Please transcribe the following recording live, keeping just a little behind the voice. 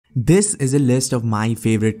This is a list of my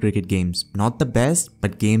favorite cricket games. Not the best,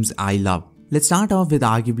 but games I love. Let's start off with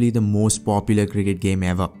arguably the most popular cricket game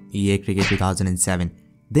ever, EA Cricket 2007.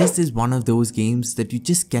 This is one of those games that you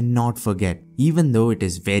just cannot forget. Even though it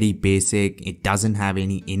is very basic, it doesn't have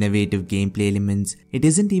any innovative gameplay elements, it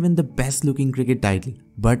isn't even the best looking cricket title,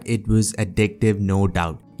 but it was addictive no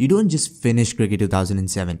doubt. You don't just finish Cricket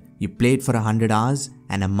 2007, you play it for 100 hours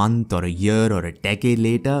and a month or a year or a decade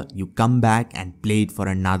later, you come back and play it for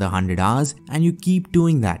another 100 hours and you keep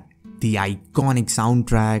doing that. The iconic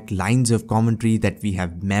soundtrack, lines of commentary that we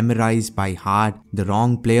have memorized by heart, the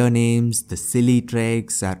wrong player names, the silly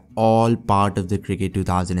tricks are all part of the Cricket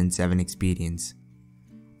 2007 experience.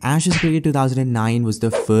 Ashes Cricket 2009 was the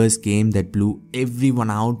first game that blew everyone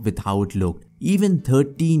out with how it looked. Even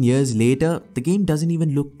 13 years later, the game doesn't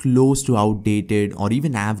even look close to outdated or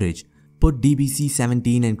even average. Put DBC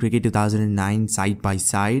 17 and Cricket 2009 side by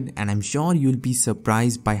side and I'm sure you'll be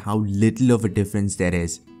surprised by how little of a difference there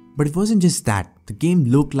is. But it wasn't just that, the game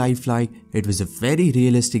looked lifelike, it was a very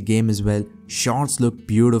realistic game as well, shots looked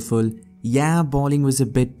beautiful. Yeah, bowling was a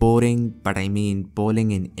bit boring, but I mean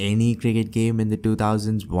bowling in any cricket game in the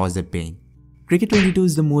 2000s was a pain. Cricket 22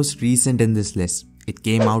 is the most recent in this list. It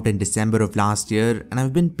came out in December of last year and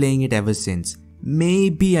I've been playing it ever since.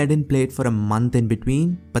 Maybe I didn't play it for a month in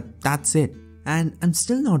between, but that's it. And I'm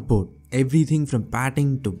still not bored. Everything from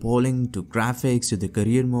batting to bowling to graphics to the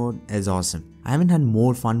career mode is awesome. I haven't had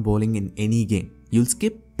more fun bowling in any game. You'll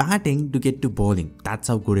skip batting to get to bowling, that's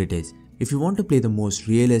how good it is. If you want to play the most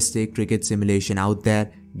realistic cricket simulation out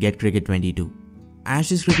there, get Cricket 22.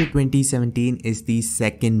 Ashes Cricket 2017 is the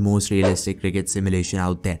second most realistic cricket simulation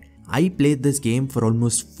out there. I played this game for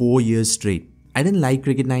almost 4 years straight. I didn't like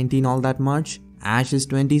Cricket 19 all that much. Ashes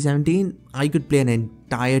 2017, I could play an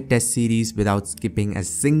entire test series without skipping a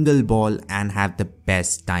single ball and have the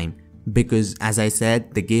best time. Because as I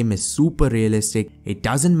said, the game is super realistic. It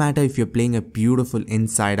doesn't matter if you're playing a beautiful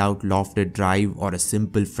inside out lofted drive or a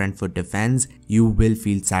simple front foot defense, you will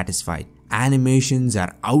feel satisfied. Animations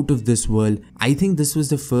are out of this world. I think this was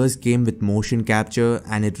the first game with motion capture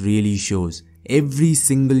and it really shows. Every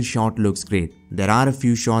single shot looks great. There are a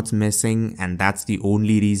few shots missing and that's the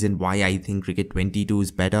only reason why I think Cricket 22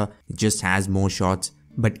 is better. It just has more shots.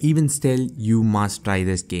 But even still, you must try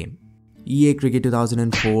this game. EA Cricket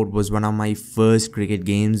 2004 was one of my first cricket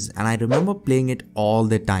games and I remember playing it all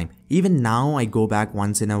the time. Even now I go back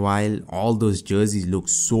once in a while, all those jerseys look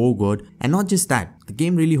so good and not just that, the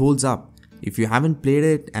game really holds up. If you haven't played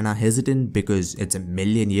it and are hesitant because it's a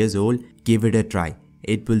million years old, give it a try.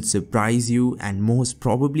 It will surprise you and most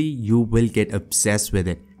probably you will get obsessed with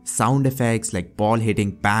it. Sound effects like ball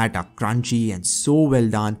hitting bat are crunchy and so well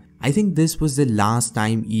done. I think this was the last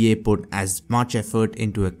time EA put as much effort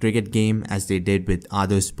into a cricket game as they did with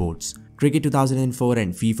other sports. Cricket 2004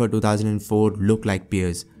 and FIFA 2004 look like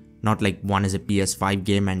peers, not like one is a PS5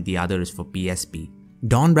 game and the other is for PSP.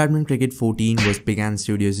 Don Bradman Cricket 14 was Big Ant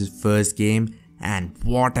Studios' first game and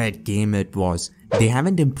what a game it was. They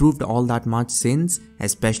haven't improved all that much since,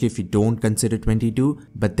 especially if you don't consider 22,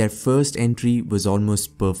 but their first entry was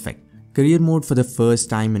almost perfect. Career mode for the first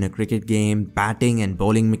time in a cricket game, batting and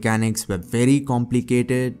bowling mechanics were very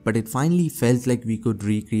complicated, but it finally felt like we could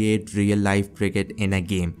recreate real life cricket in a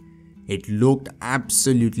game. It looked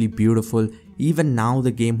absolutely beautiful. Even now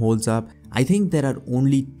the game holds up. I think there are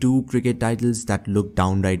only 2 cricket titles that look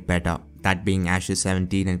downright better, that being Ashes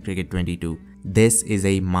 17 and Cricket 22. This is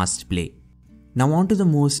a must play. Now on to the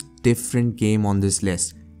most different game on this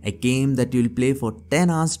list, a game that you'll play for 10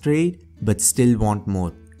 hours straight but still want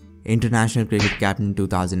more. International Cricket Captain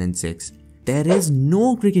 2006. There is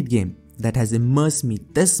no cricket game that has immersed me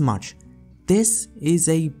this much. This is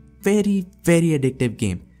a very addictive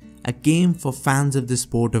game, a game for fans of the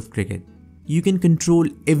sport of cricket. You can control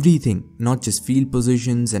everything, not just field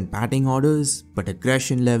positions and batting orders, but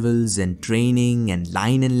aggression levels and training and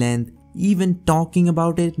line and length. Even talking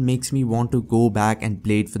about it makes me want to go back and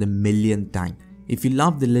play it for the millionth time. If you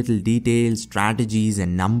love the little details, strategies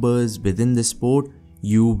and numbers within the sport,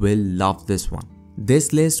 you will love this one.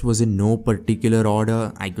 This list was in no particular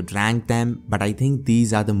order, I could rank them, but I think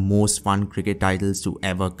these are the most fun cricket titles to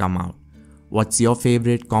ever come out. What's your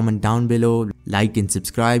favorite? Comment down below, like and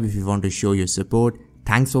subscribe if you want to show your support.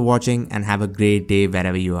 Thanks for watching and have a great day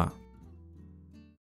wherever you are.